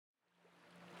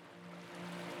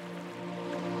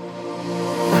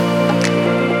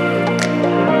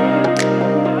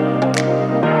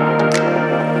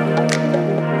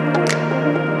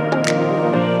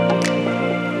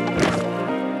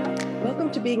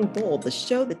Being Bold, the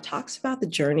show that talks about the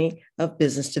journey of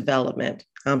business development.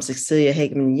 I'm Cecilia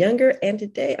Hageman Younger, and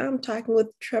today I'm talking with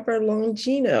Trevor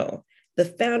Longino, the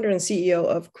founder and CEO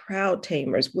of Crowd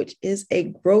Tamers, which is a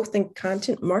growth and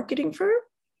content marketing firm.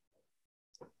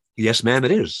 Yes, ma'am,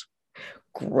 it is.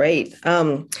 Great.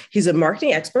 He's a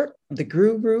marketing expert, the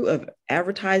guru of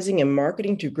advertising and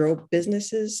marketing to grow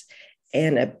businesses,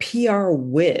 and a PR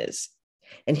whiz.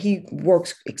 And he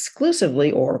works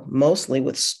exclusively or mostly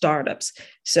with startups.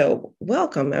 So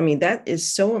welcome. I mean, that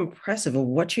is so impressive of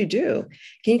what you do.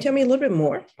 Can you tell me a little bit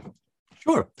more?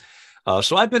 Sure.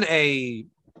 So I've been a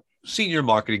senior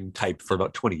marketing type for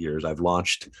about 20 years. I've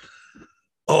launched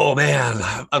well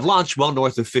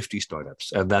north of 50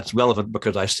 startups. And that's relevant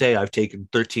because I say I've taken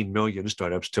 13 million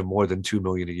startups to more than 2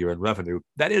 million a year in revenue.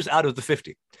 That is out of the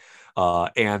 50.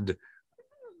 And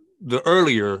the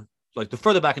earlier, like the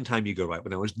further back in time you go, right,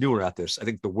 when I was newer at this, I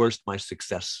think the worse my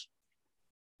success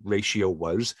ratio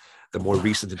was. The more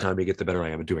recent the time you get, the better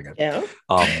I am at doing it. Yeah.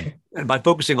 And by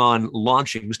focusing on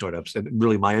launching startups, and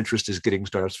really my interest is getting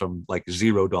startups from like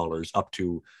 $0 up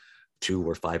to 2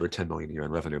 or 5 or 10 million a year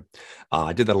in revenue.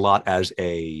 I did that a lot as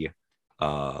a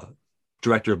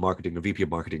director of marketing, a VP of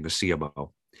marketing, a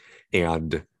CMO.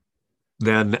 And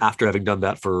then after having done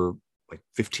that for like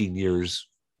 15 years,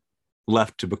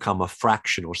 left to become a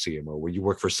fractional CMO, where you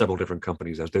work for several different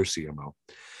companies as their CMO.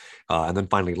 And then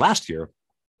finally last year,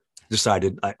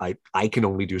 decided I can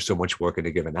only do so much work in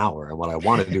a given hour. And what I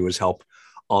want to do is help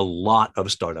a lot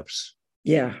of startups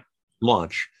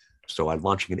launch. So I'm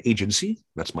launching an agency.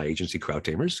 That's my agency, Crowd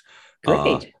Tamers.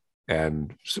 Great.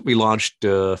 And so we launched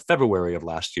February of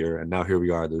last year. And now here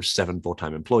we are. There's 7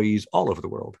 full-time employees all over the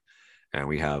world. And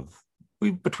we have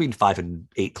between 5 and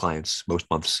 8 clients most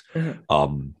months.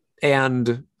 Mm-hmm.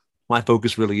 And my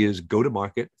focus really is go to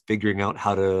market, figuring out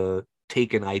how to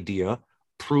take an idea,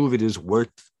 prove it is worth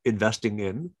investing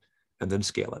in, and then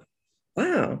scale it.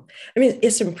 Wow. I mean,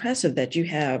 it's impressive that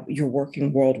you're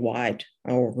working worldwide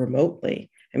or remotely.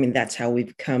 I mean, that's how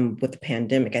we've come with the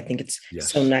pandemic. I think it's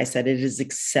so nice that it is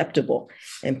acceptable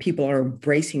and people are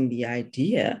embracing the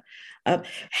idea.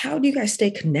 How do you guys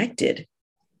stay connected?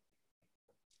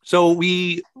 So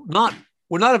we're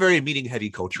not a very meeting heavy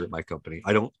culture at my company.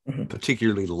 I don't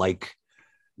particularly like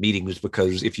meetings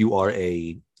because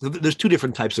there's 2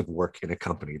 different types of work in a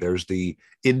company. There's the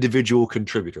individual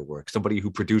contributor work, somebody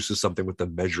who produces something with a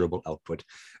measurable output.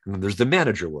 And then there's the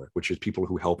manager work, which is people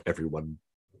who help everyone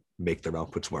make their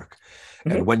outputs work.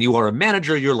 Mm-hmm. And when you are a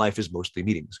manager, your life is mostly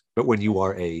meetings. But when you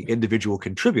are a individual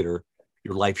contributor,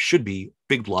 your life should be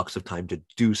big blocks of time to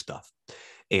do stuff.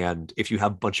 And if you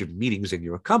have a bunch of meetings in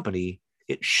your company,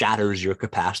 it shatters your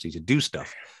capacity to do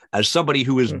stuff. As somebody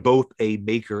who is both a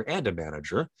maker and a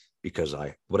manager, because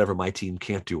whatever my team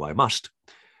can't do, I must.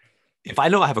 If I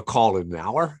know I have a call in an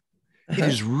hour, it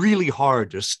is really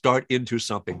hard to start into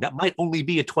something that might only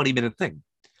be a 20-minute thing,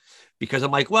 because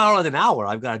I'm like, well, in an hour,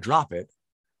 I've got to drop it.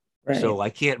 Right. So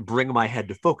I can't bring my head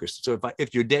to focus. So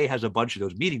if your day has a bunch of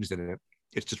those meetings in it,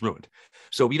 it's just ruined.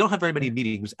 So we don't have very many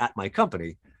meetings at my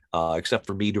company, except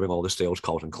for me doing all the sales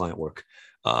calls and client work.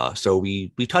 So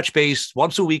we touch base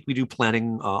once a week. We do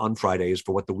planning on Fridays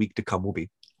for what the week to come will be.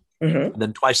 Mm-hmm. And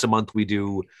then twice a month, we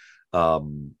do a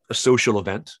social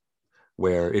event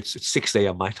where it's 6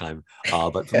 a.m. my time.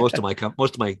 But for most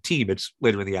of my team, it's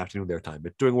later in the afternoon their time.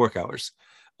 But during work hours,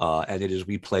 and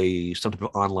we play some type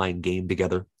of online game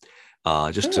together,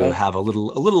 just to have a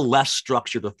little less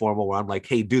structured or formal. Where I'm like,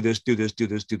 hey, do this, do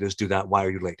that. Why are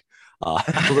you late? A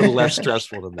little less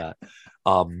stressful than that.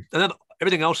 And then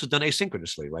everything else is done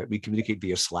asynchronously, right? We communicate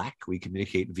via Slack. We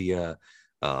communicate via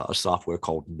a software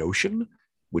called Notion,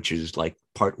 which is like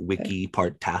part wiki,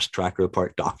 part task tracker,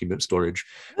 part document storage.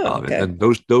 And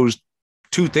those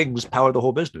 2 things power the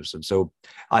whole business. And so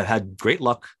I've had great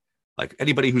luck. Like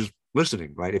anybody who's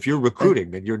listening, right? If you're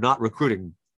recruiting and you're not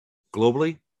recruiting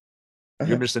globally,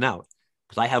 you're missing out.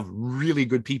 Because I have really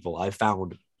good people I've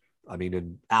found,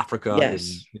 in Africa, in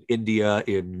India,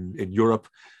 in Europe.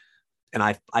 And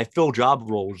I fill job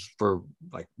roles for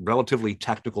like relatively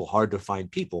technical, hard to find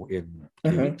people in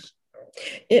 2 weeks.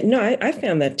 I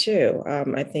found that too.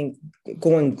 I think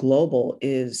going global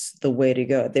is the way to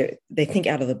go. They think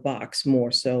out of the box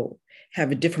more, so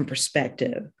have a different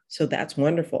perspective. So that's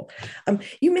wonderful.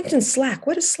 You mentioned Slack.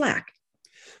 What is Slack?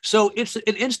 So it's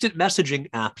an instant messaging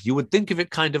app. You would think of it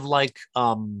kind of like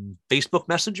Facebook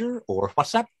Messenger or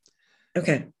WhatsApp.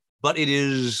 Okay. But it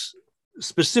is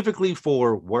specifically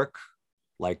for work.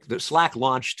 Like the Slack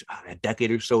launched a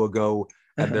decade or so ago,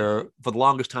 and for the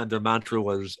longest time, their mantra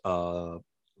was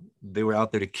they were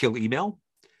out there to kill email,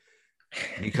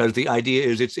 because the idea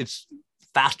is it's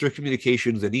faster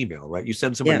communications than email, right? You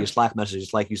send somebody a Slack message,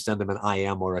 it's like you send them an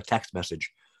IM or a text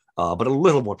message, but a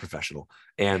little more professional.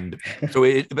 And so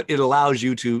it allows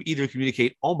you to either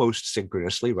communicate almost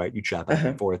synchronously, right? You chat back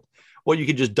and forth, or you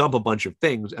can just dump a bunch of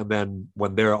things, and then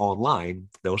when they're online,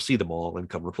 they'll see them all and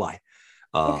come reply.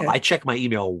 I check my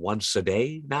email once a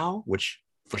day now, which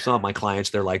for some of my clients,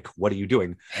 they're like, what are you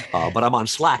doing? But I'm on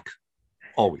Slack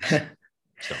always.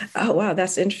 So. Oh, wow.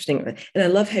 That's interesting. And I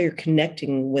love how you're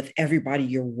connecting with everybody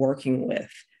you're working with,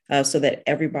 so that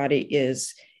everybody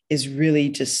is really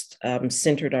just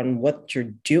centered on what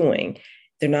you're doing.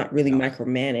 They're not really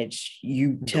micromanaged.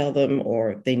 You tell them,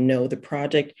 or they know the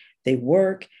project, they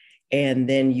work, and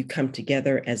then you come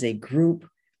together as a group,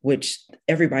 which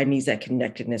everybody needs that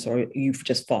connectedness, or you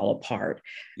just fall apart.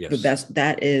 Yes. But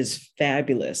that is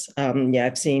fabulous.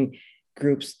 I've seen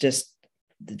groups just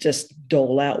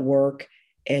dole out work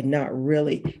and not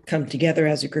really come together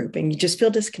as a group, and you just feel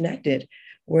disconnected.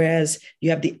 Whereas you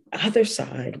have the other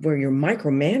side where you're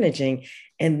micromanaging,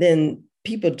 and then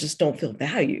people just don't feel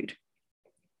valued.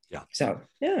 Yeah. So,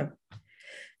 yeah.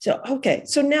 So, okay.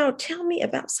 So now tell me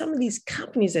about some of these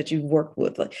companies that you've worked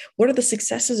with. Like, what are the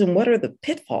successes and what are the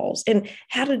pitfalls, and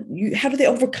how do they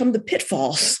overcome the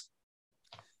pitfalls?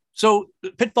 So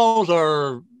pitfalls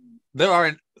there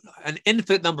are an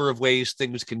infinite number of ways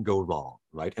things can go wrong,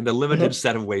 right? And a limited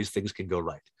set of ways things can go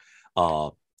right.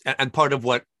 And part of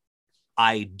what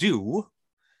I do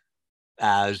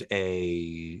as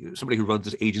somebody who runs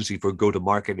this agency for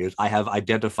go-to-market is I have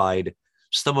identified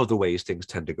some of the ways things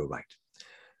tend to go right.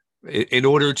 In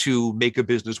order to make a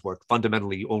business work,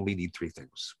 fundamentally, you only need three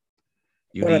things.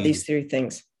 What are these three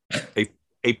things?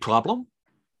 A problem,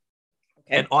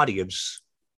 an audience,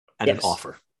 and an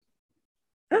offer.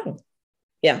 Oh,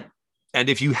 yeah. And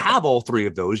if you have all three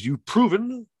of those, you've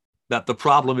proven that the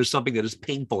problem is something that is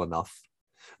painful enough,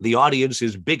 the audience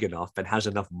is big enough and has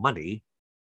enough money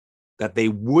that they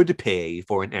would pay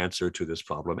for an answer to this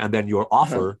problem. And then your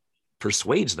offer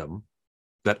persuades them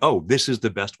that, oh, this is the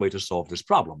best way to solve this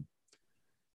problem.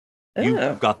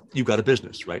 You've got a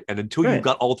business, right? And until you've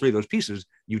got all three of those pieces,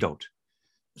 you don't.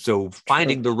 So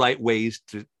finding the right ways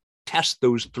to test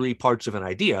those three parts of an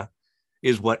idea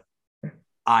is what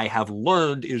I have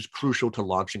learned is crucial to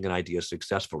launching an idea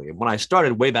successfully. And when I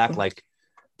started way back,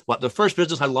 the first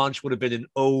business I launched would have been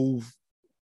the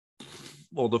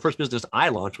first business I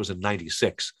launched was in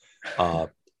 96,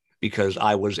 because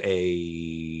I was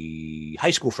a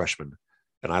high school freshman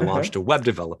and I launched a web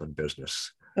development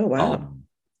business. Oh, wow.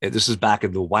 And this is back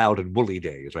in the wild and woolly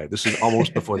days, right? This is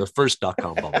almost before the first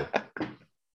 .com bubble.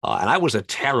 And I was a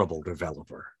terrible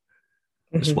developer.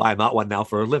 That's why I'm not one now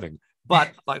for a living. But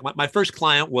like my first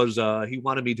client was, he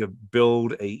wanted me to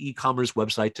build a e-commerce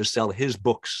website to sell his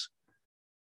books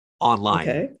online.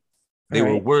 Okay. They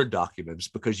were Word documents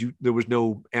because there was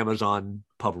no Amazon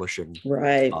publishing.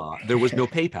 Right. There was no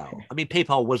PayPal. I mean,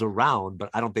 PayPal was around,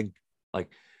 but I don't think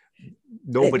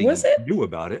nobody knew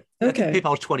about it. Okay. I think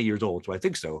PayPal was 20 years old, so I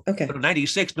think so. Okay. But in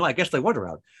 96, no, I guess they weren't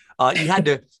around.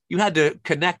 You had to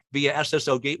connect via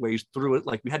SSL gateways through it.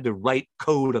 Like we had to write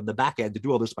code on the back end to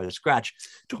do all this by scratch.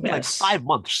 It took me like 5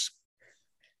 months,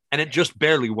 and it just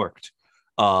barely worked.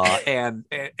 And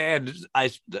I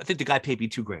think the guy paid me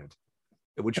 $2,000,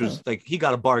 which was like he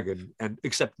got a bargain, and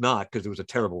except not because it was a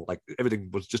terrible, like everything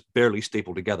was just barely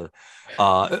stapled together.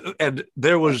 And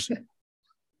there was.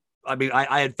 I mean,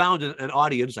 I had found an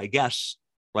audience, I guess,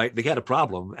 right? They had a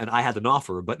problem and I had an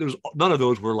offer, but none of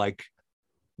those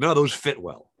fit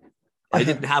well. I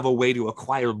didn't have a way to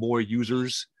acquire more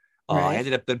users. I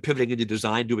ended up then pivoting into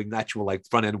design, doing actual like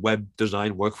front end web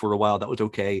design work for a while. That was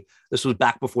okay. This was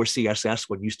back before CSS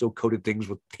when you still coded things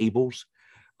with tables.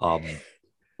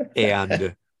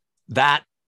 And that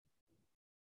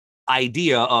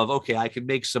idea of, okay, I can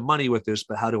make some money with this,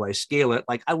 but how do I scale it?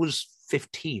 Like I was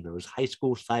 15, it was high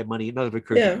school, side money, none of it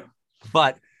occurred to me.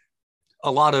 But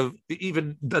a lot of,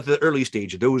 even at the early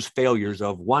stage, those failures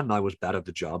of one, I was bad at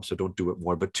the job, so don't do it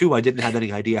more. But two, I didn't have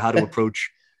any idea how to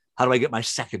approach, how do I get my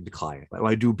second client? What do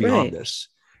I do beyond this?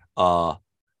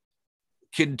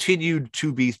 Continued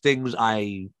to be things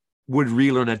I would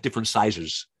relearn at different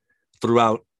sizes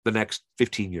throughout the next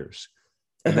 15 years.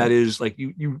 And that is like,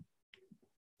 you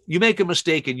make a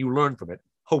mistake and you learn from it,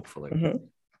 hopefully.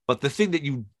 But the thing that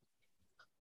you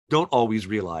don't always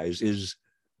realize is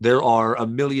there are a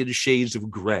million shades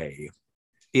of gray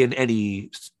in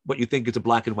what you think is a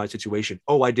black and white situation.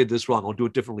 Oh, I did this wrong. I'll do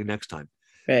it differently next time.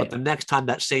 But the next time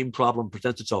that same problem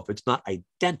presents itself, it's not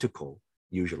identical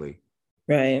usually.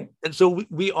 And so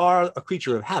we are a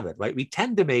creature of habit, right? We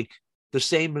tend to make the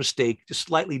same mistake, just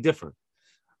slightly different,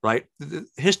 right?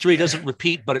 History doesn't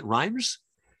repeat, but it rhymes.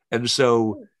 And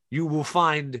so you will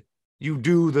find you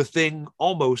do the thing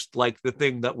almost like the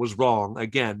thing that was wrong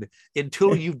again,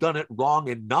 until you've done it wrong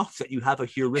enough that you have a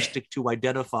heuristic to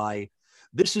identify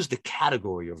this is the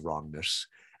category of wrongness,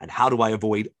 and how do I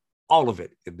avoid all of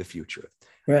it in the future?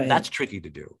 Right. That's tricky to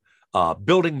do.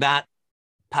 Building that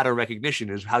pattern recognition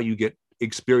is how you get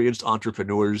experienced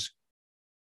entrepreneurs.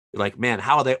 Like, man,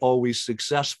 how are they always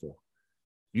successful?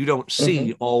 You don't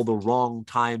see all the wrong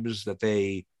times that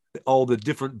all the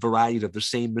different varieties of the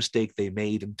same mistake they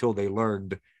made until they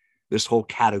learned this whole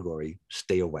category,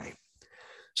 stay away.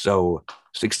 So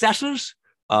successes,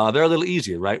 they're a little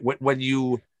easier, right? When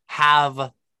you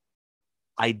have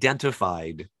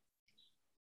identified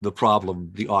the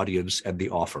problem, the audience, and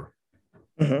the offer,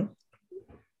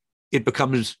 it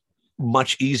becomes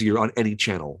much easier on any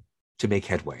channel to make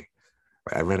headway.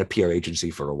 I ran a PR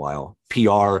agency for a while.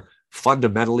 PR,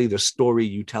 fundamentally, the story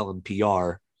you tell in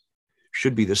PR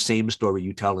should be the same story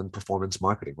you tell in performance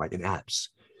marketing, right? In ads.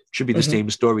 Should be the same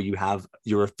story you have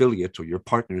your affiliates or your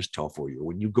partners tell for you.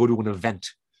 When you go to an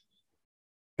event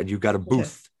and you've got a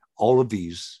booth, all of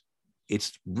these,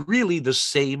 it's really the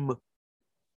same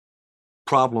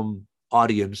problem,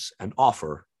 audience, and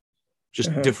offer,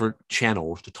 just different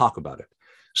channels to talk about it.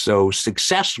 So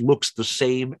success looks the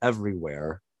same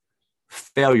everywhere.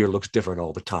 Failure looks different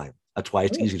all the time. That's why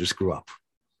it's easy to screw up.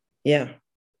 Yeah,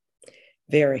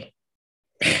 very.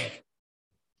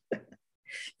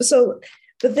 So,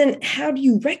 but then how do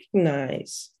you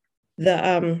recognize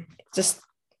the just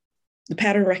the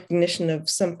pattern recognition of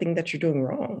something that you're doing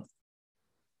wrong?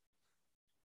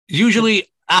 Usually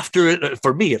after it,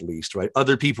 for me at least, right?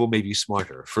 Other people may be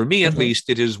smarter. For me at least,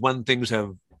 it is when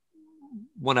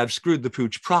when I've screwed the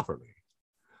pooch properly.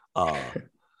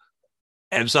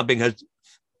 And something has,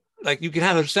 like, you can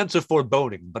have a sense of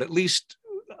foreboding, but at least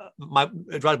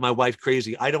it drives my wife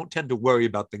crazy. I don't tend to worry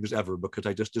about things ever because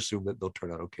I just assume that they'll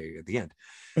turn out okay at the end.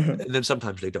 And then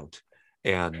sometimes they don't.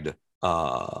 And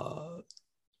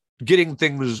getting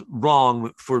things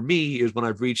wrong for me is when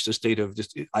I've reached a state of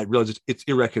I realize it's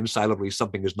irreconcilably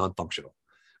something is non-functional.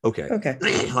 Okay.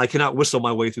 I cannot whistle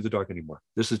my way through the dark anymore.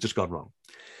 This has just gone wrong.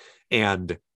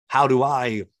 And how do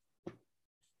I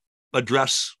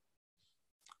address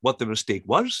what the mistake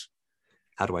was?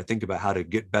 How do I think about how to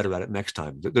get better at it next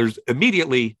time? There's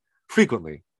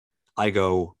frequently, I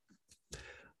go,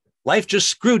 life just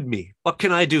screwed me. What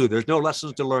can I do? There's no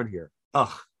lessons to learn here.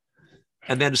 Ugh.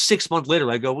 And then 6 months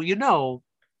later, I go, well, you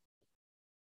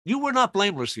were not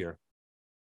blameless here.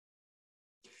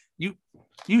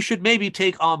 You should maybe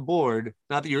take on board,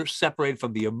 now that you're separated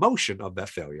from the emotion of that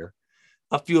failure,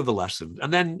 a few of the lessons.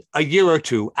 And then a year or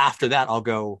two after that, I'll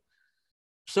go,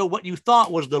 so what you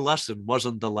thought was the lesson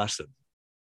wasn't the lesson.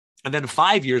 And then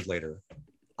 5 years later,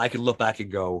 I can look back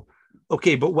and go,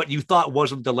 okay, but what you thought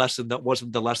wasn't the lesson, that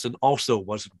wasn't the lesson, also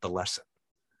wasn't the lesson.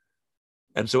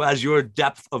 And so as your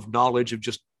depth of knowledge of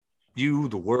just you,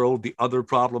 the world, the other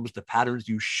problems, the patterns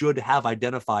you should have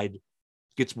identified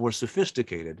gets more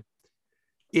sophisticated,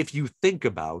 if you think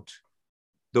about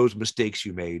those mistakes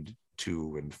you made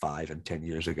 2 and 5 and 10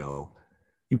 years ago,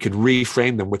 you can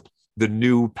reframe them with the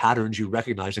new patterns you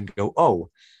recognize and go, oh,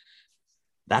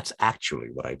 that's actually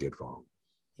what I did wrong.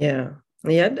 Yeah.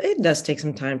 It does take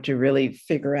some time to really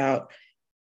figure out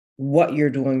what you're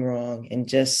doing wrong and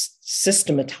just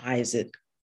systematize it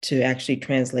to actually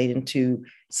translate into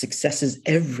successes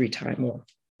every time, or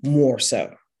more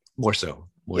so. More so.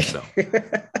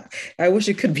 I wish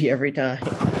it could be every time.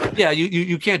 Yeah,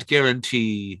 you can't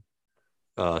guarantee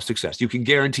success. You can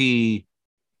guarantee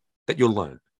that you'll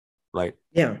learn, right?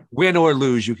 Yeah. Win or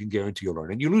lose, you can guarantee you'll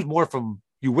learn. And you win more from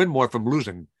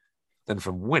losing than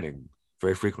from winning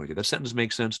very frequently. That sentence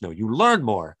makes sense? No, you learn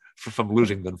more from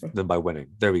losing than by winning.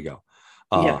 There we go.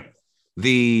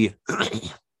 The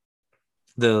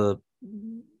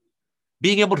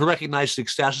being able to recognize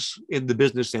success in the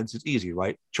business sense is easy,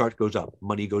 right? Chart goes up,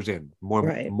 money goes in,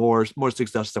 more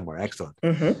success somewhere. Excellent.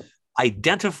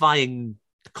 Identifying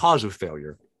the cause of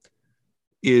failure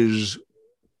is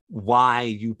why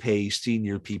you pay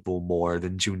senior people more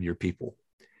than junior people,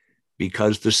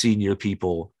 because the senior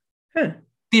people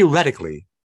theoretically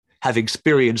have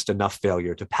experienced enough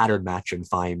failure to pattern match and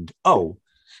find, oh,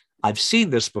 I've seen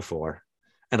this before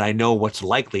and I know what's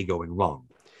likely going wrong.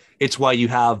 It's why you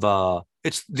have,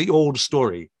 it's the old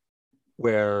story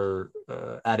where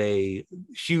at a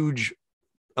huge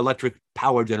electric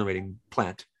power generating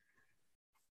plant,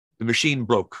 the machine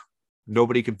broke.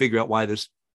 Nobody can figure out why this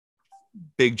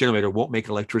big generator won't make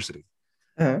electricity.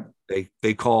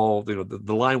 They call,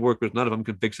 the line workers, none of them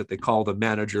can fix it. They call the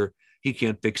manager, he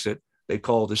can't fix it. They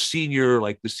call the senior,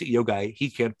 like the CEO guy,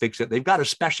 he can't fix it. They've got a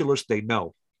specialist they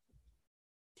know.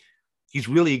 He's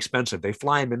really expensive. They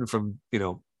fly him in from,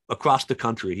 across the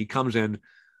country. He comes in,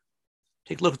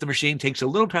 takes a look at the machine, takes a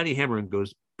little tiny hammer and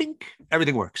goes, bink,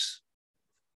 everything works.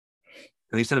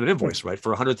 And they send him an invoice, right,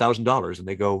 for $100,000. And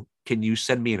they go, can you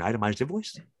send me an itemized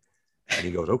invoice? And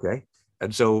he goes, okay.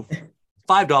 And so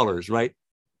 $5, right,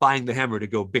 buying the hammer to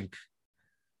go bink.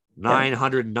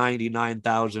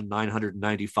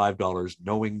 $999,995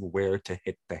 knowing where to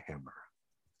hit the hammer.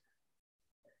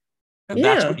 And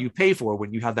that's what you pay for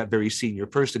when you have that very senior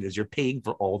person, is you're paying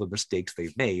for all the mistakes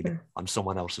they've made on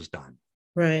someone else's dime.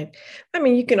 Right. I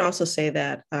mean, you can also say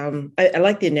that. I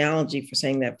like the analogy for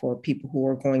saying that for people who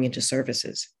are going into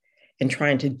services and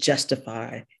trying to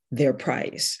justify their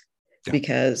price,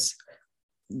 because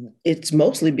it's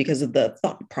mostly because of the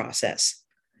thought process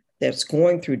that's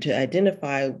going through to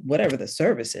identify whatever the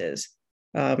service is.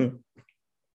 And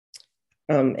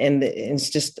it's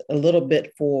just a little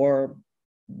bit for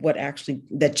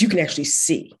that you can actually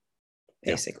see,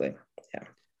 basically. Yeah.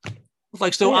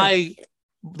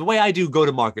 The way I do go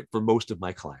to market for most of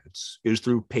my clients is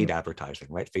through paid advertising,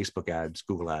 right? Facebook ads,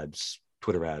 Google ads,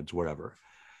 Twitter ads, whatever.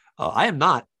 I am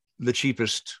not the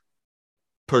cheapest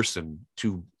person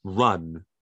to run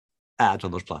ads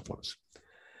on those platforms.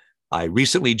 I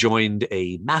recently joined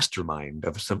a mastermind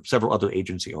of several other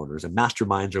agency owners, and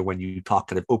masterminds are when you talk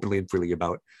kind of openly and freely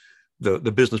about the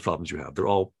business problems you have. They're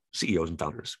all CEOs and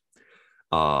founders.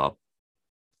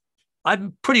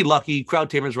 I'm pretty lucky. Crowd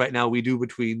Tamers right now, we do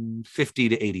between 50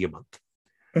 to 80 a month.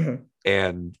 Mm-hmm.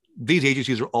 And these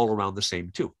agencies are all around the same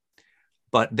too,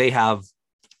 but they have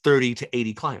 30 to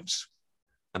 80 clients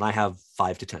and I have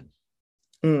 5 to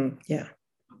 10. Yeah.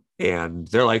 And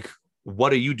they're like,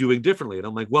 what are you doing differently? And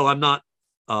I'm like, well, I'm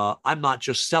not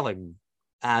just selling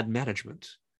ad management,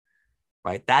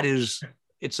 right?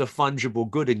 It's a fungible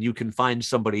good, and you can find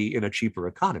somebody in a cheaper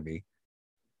economy.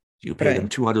 You pay them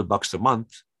 $200 a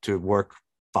month to work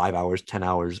 5 hours, 10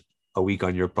 hours a week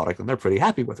on your product, and they're pretty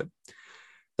happy with it.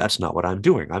 That's not what I'm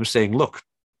doing. I'm saying, look,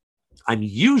 I'm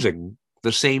using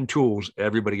the same tools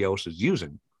everybody else is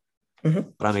using,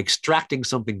 but I'm extracting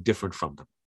something different from them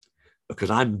because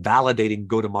I'm validating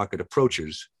go-to-market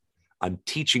approaches. I'm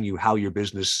teaching you how your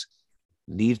business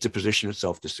needs to position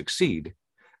itself to succeed,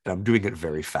 and I'm doing it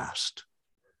very fast.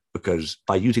 Because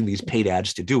by using these paid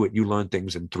ads to do it, you learn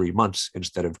things in 3 months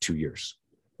instead of 2 years.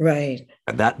 Right.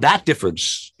 And that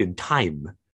difference in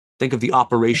time, think of the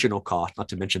operational cost, not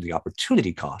to mention the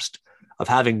opportunity cost of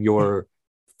having your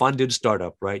funded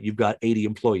startup, right? You've got 80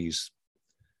 employees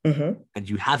and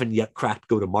you haven't yet cracked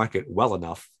go-to-market well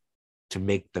enough to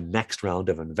make the next round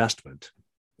of investment.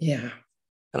 Yeah.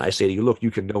 And I say to you, look,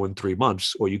 you can know in 3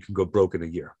 months or you can go broke in a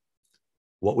year.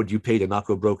 What would you pay to not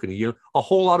go broke in a year? A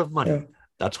whole lot of money. Yeah.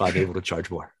 That's why I'm able to charge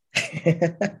more.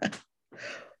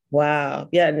 Wow.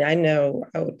 Yeah. And I know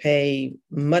I would pay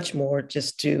much more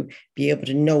just to be able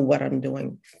to know what I'm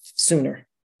doing sooner.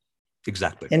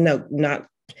 Exactly. And not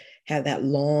have that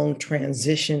long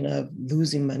transition of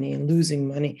losing money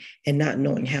and not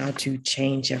knowing how to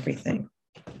change everything.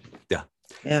 Yeah.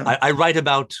 Yeah. I write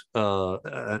about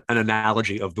an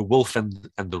analogy of the wolf and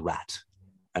the rat.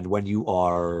 And when you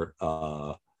are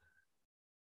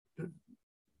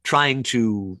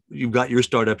you've got your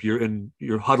startup,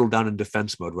 you're huddled down in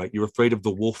defense mode, right? You're afraid of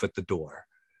the wolf at the door.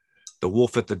 The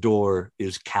wolf at the door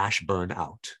is cash burn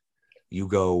out. You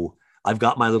go, I've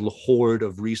got my little hoard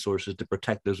of resources to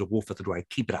protect. There's a wolf at the door. I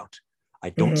keep it out.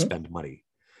 I don't spend money.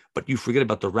 But you forget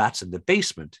about the rats in the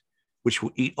basement, which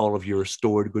will eat all of your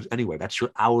stored goods anyway. That's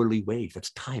your hourly wage.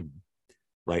 That's time,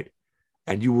 right?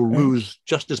 And you will lose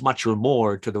just as much or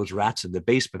more to those rats in the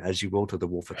basement as you will to the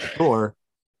wolf at the door.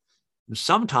 And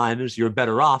sometimes you're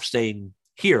better off saying,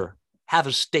 here, have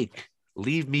a steak,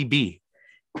 leave me be,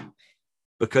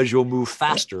 because you'll move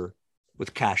faster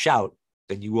with cash out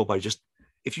than you will by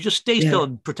if you just stay still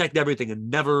and protect everything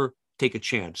and never take a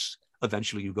chance,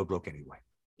 eventually you go broke anyway.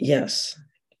 Yes,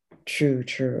 true.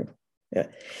 Yeah.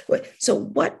 So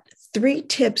what 3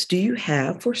 tips do you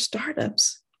have for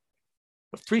startups?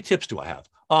 What 3 tips do I have?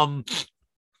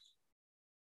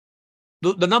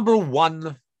 The number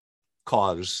one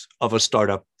cause of a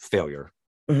startup failure,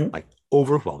 like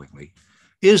overwhelmingly,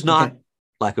 is not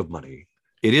lack of money.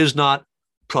 It is not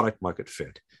product market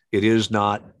fit. It is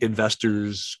not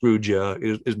investors screwed you.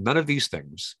 It is none of these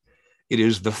things. It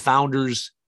is the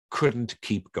founders couldn't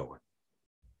keep going.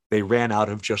 They ran out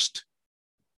of just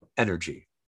energy.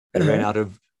 They ran out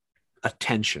of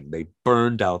attention. They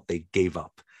burned out. They gave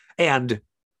up. And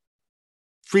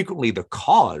frequently the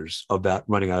cause of that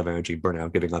running out of energy,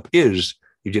 burnout, giving up is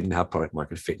you didn't have product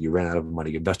market fit. You ran out of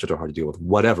money. Investors are hard to deal with,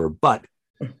 whatever. But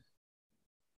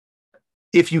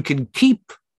if you can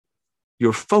keep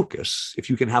your focus,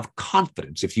 if you can have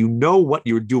confidence, if you know what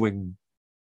you're doing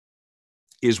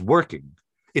is working,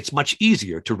 it's much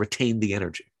easier to retain the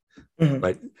energy,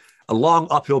 right? A long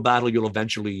uphill battle, you'll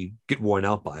eventually get worn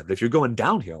out by it. But if you're going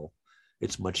downhill,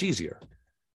 it's much easier.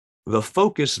 The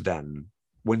focus then,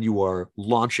 when you are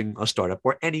launching a startup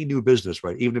or any new business,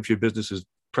 right? Even if your business is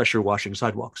pressure washing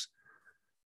sidewalks,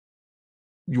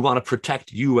 you want to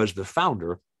protect you as the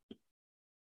founder,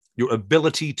 your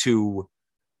ability to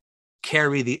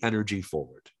carry the energy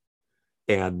forward.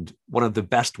 And one of the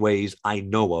best ways I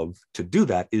know of to do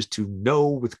that is to know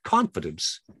with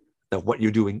confidence that what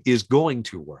you're doing is going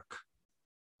to work.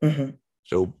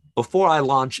 So before I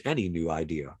launch any new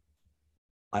idea,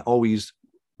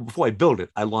 before I build it,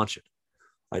 I launch it.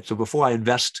 Right? So before I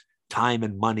invest time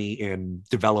and money in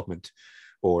development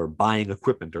or buying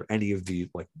equipment or any of the,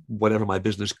 like, whatever my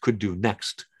business could do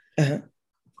next,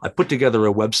 I put together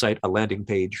a website, a landing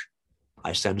page.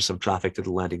 I send some traffic to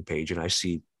the landing page and I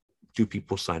see, do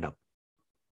people sign up?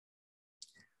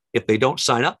 If they don't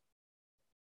sign up,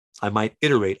 I might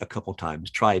iterate a couple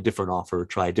times, try a different offer,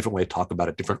 try a different way to talk about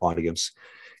a different audience.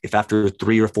 If after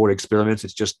 3 or 4 experiments,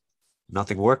 it's just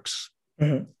nothing works,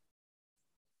 leave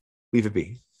it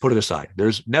be, put it aside.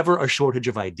 There's never a shortage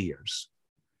of ideas.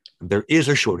 There is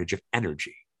a shortage of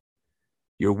energy.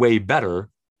 You're way better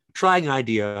trying an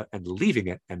idea and leaving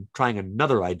it and trying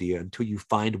another idea until you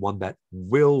find one that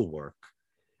will work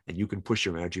and you can push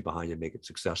your energy behind and make it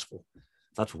successful.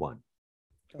 That's one.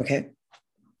 Okay.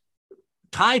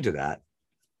 Tied to that,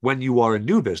 when you are a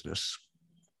new business,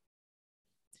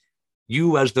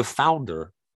 you as the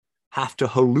founder have to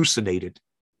hallucinate it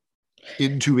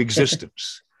into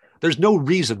existence. There's no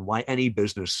reason why any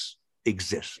business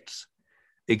exists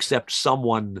except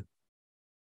someone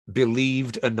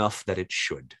believed enough that it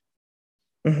should.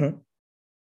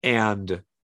 And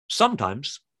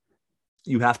sometimes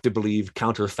you have to believe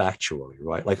counterfactually,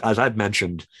 right? Like, as I've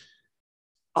mentioned,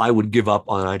 I would give up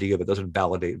on an idea that doesn't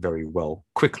validate very well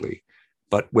quickly.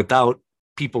 But without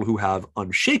people who have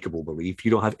unshakable belief,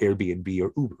 you don't have Airbnb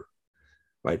or Uber,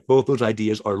 right? Both those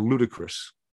ideas are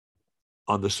ludicrous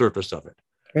on the surface of it.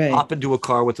 Right. Hop into a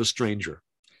car with a stranger.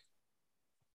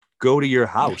 Go to your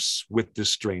house with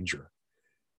this stranger.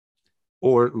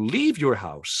 Or leave your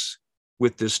house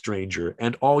with this stranger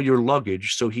and all your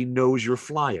luggage so he knows you're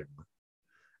flying.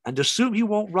 And assume he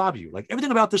won't rob you. Like, everything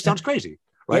about this sounds crazy,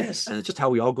 right? Yes. And it's just how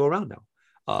we all go around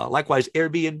now. Likewise,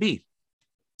 Airbnb.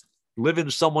 Live in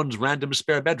someone's random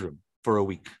spare bedroom for a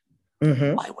week.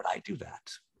 Why would I do that?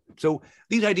 So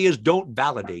these ideas don't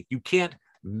validate. You can't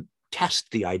test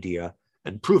the idea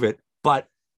and prove it, but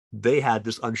they had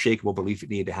this unshakable belief it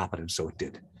needed to happen, and so it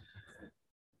did.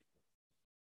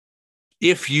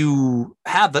 If you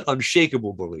have that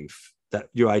unshakable belief that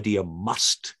your idea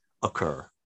must occur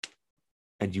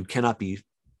and you cannot be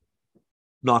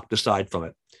knocked aside from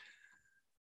it,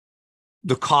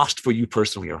 the cost for you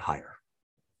personally are higher,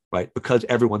 right? Because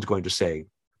everyone's going to say,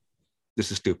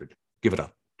 this is stupid, give it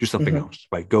up, do something else,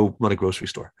 right? Go run a grocery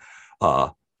store,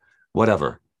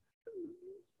 whatever.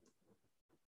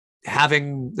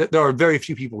 There are very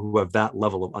few people who have that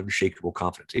level of unshakable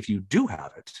confidence. If you do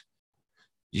have it,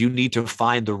 you need to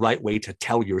find the right way to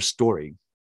tell your story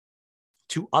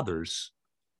to others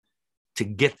to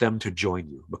get them to join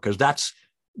you, because that's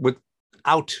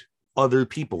without other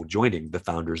people joining the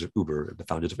founders of Uber, the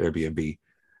founders of Airbnb,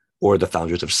 or the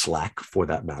founders of Slack, for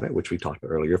that matter, which we talked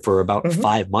about earlier. For about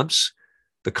 5 months,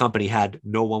 the company had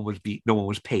no one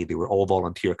was paid. They were all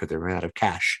volunteer because they ran out of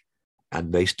cash,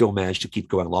 and they still managed to keep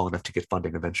going long enough to get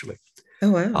funding eventually.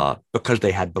 Oh, wow. Because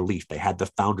they had belief. They had, the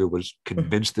founder was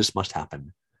convinced this must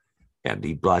happen, and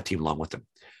he brought a team along with them.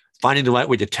 Finding the right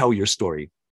way to tell your story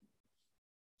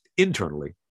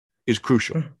internally is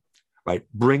crucial, right?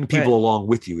 Bring people along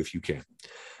with you if you can.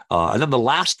 And then the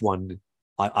last one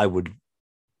I would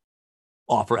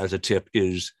offer as a tip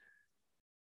is,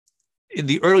 in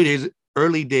the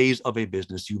early days of a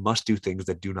business, you must do things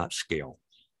that do not scale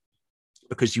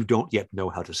because you don't yet know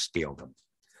how to scale them.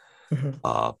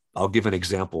 I'll give an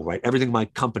example, right? Everything my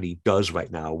company does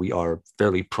right now, we are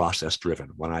fairly process driven.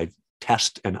 When I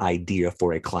test an idea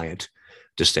for a client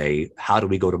to say, how do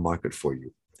we go to market for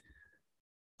you?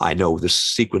 I know this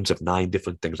sequence of 9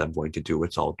 different things I'm going to do.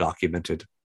 It's all documented.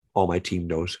 All my team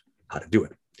knows how to do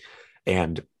it.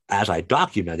 And as I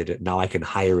documented it, now I can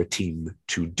hire a team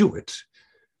to do it.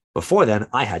 Before then,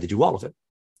 I had to do all of it.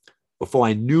 Before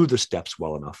I knew the steps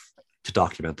well enough to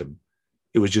document them,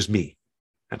 it was just me.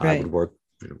 And I would work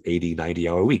 80,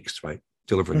 90-hour weeks, right?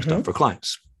 Delivering stuff for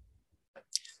clients.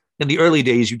 In the early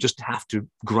days, you just have to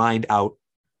grind out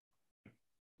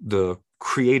the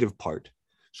creative part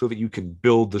so that you can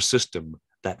build the system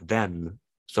that then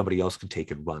somebody else can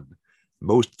take and run.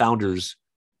 Most founders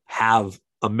have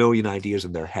a million ideas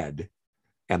in their head,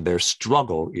 and their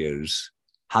struggle is,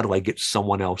 how do I get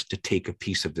someone else to take a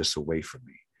piece of this away from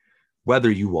me? Whether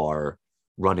you are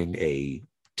running a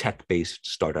tech-based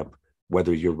startup,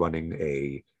 whether you're running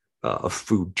a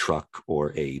food truck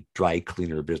or a dry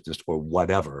cleaner business or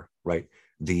whatever, right?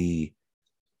 The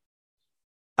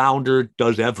founder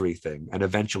does everything and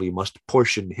eventually must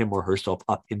portion him or herself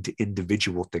up into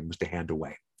individual things to hand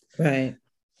away. Right.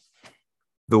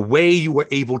 The way you were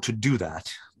able to do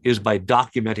that is by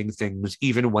documenting things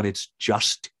even when it's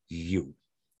just you.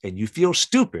 And you feel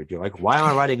stupid. You're like, why am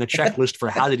I writing a checklist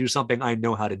for how to do something I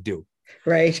know how to do?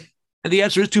 Right. And the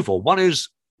answer is twofold. One is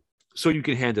so you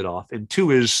can hand it off. And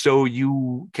two is so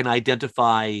you can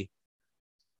identify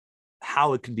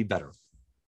how it can be better.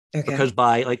 Okay. Because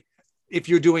if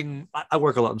you're doing, I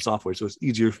work a lot in software, so it's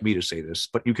easier for me to say this,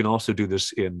 but you can also do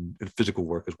this in physical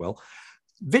work as well.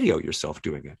 Video yourself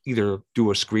doing it. Either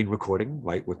do a screen recording,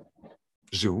 right, with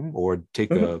Zoom, or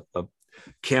take a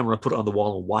camera, put it on the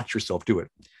wall and watch yourself do it.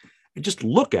 And just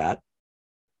look at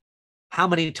how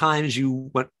many times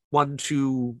you went 1,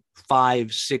 2,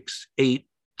 5, 6, 8,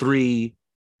 3,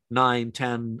 9,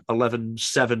 10, 11,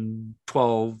 7,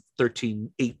 12,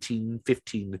 13, 18,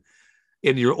 15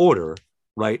 in your order,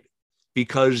 right?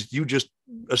 Because you just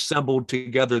assembled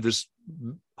together this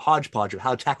hodgepodge of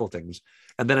how to tackle things.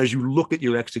 And then as you look at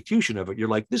your execution of it, you're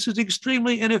like, this is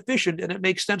extremely inefficient and it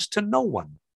makes sense to no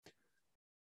one.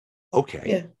 Okay,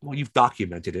 yeah. Well, you've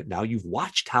documented it now. You've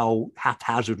watched how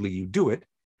haphazardly you do it.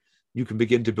 You can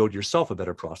begin to build yourself a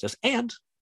better process, and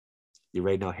you're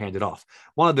ready to now hand it off.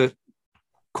 One of the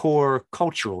core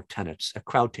cultural tenets at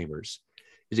Crowd Tamers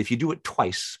is if you do it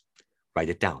twice, write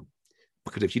it down.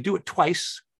 Because if you do it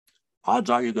twice, odds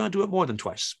are you're going to do it more than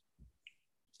twice.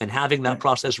 And having that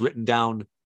process written down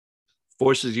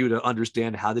forces you to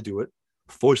understand how to do it,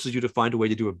 forces you to find a way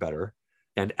to do it better.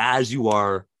 And as you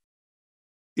are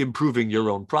improving your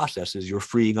own processes, you're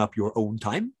freeing up your own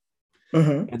time.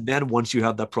 Mm-hmm. And then once you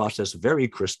have that process very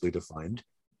crisply defined,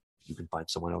 you can find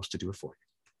someone else to do it for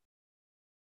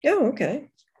you. Oh, okay.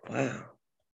 Wow.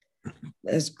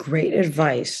 That's great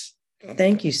advice.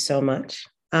 Thank you so much.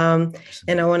 And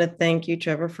I want to thank you,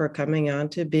 Trevor, for coming on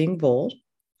to Being Bold.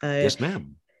 Yes,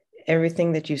 ma'am.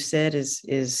 Everything that you said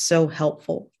is so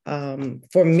helpful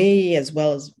for me as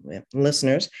well as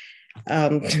listeners.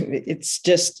 It's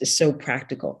just so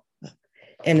practical.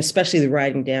 And especially the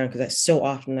writing down, because so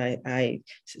often I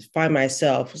find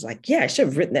myself was like, yeah, I should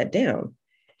have written that down,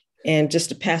 and just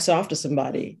to pass off to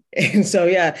somebody. And so,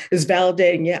 yeah, it's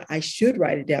validating. Yeah, I should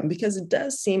write it down because it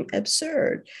does seem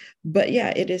absurd. But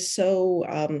yeah, it is so,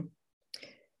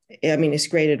 it's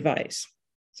great advice.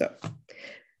 So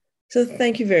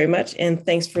thank you very much. And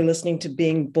thanks for listening to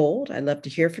Being Bold. I'd love to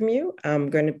hear from you.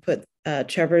 I'm going to put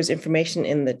Trevor's information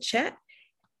in the chat.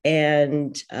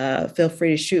 And feel free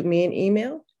to shoot me an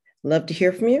email. Love to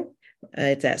hear from you.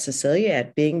 It's at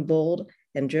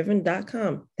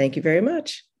Cecilia@beingboldanddriven.com. Thank you very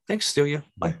much. Thanks, Celia.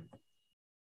 Bye.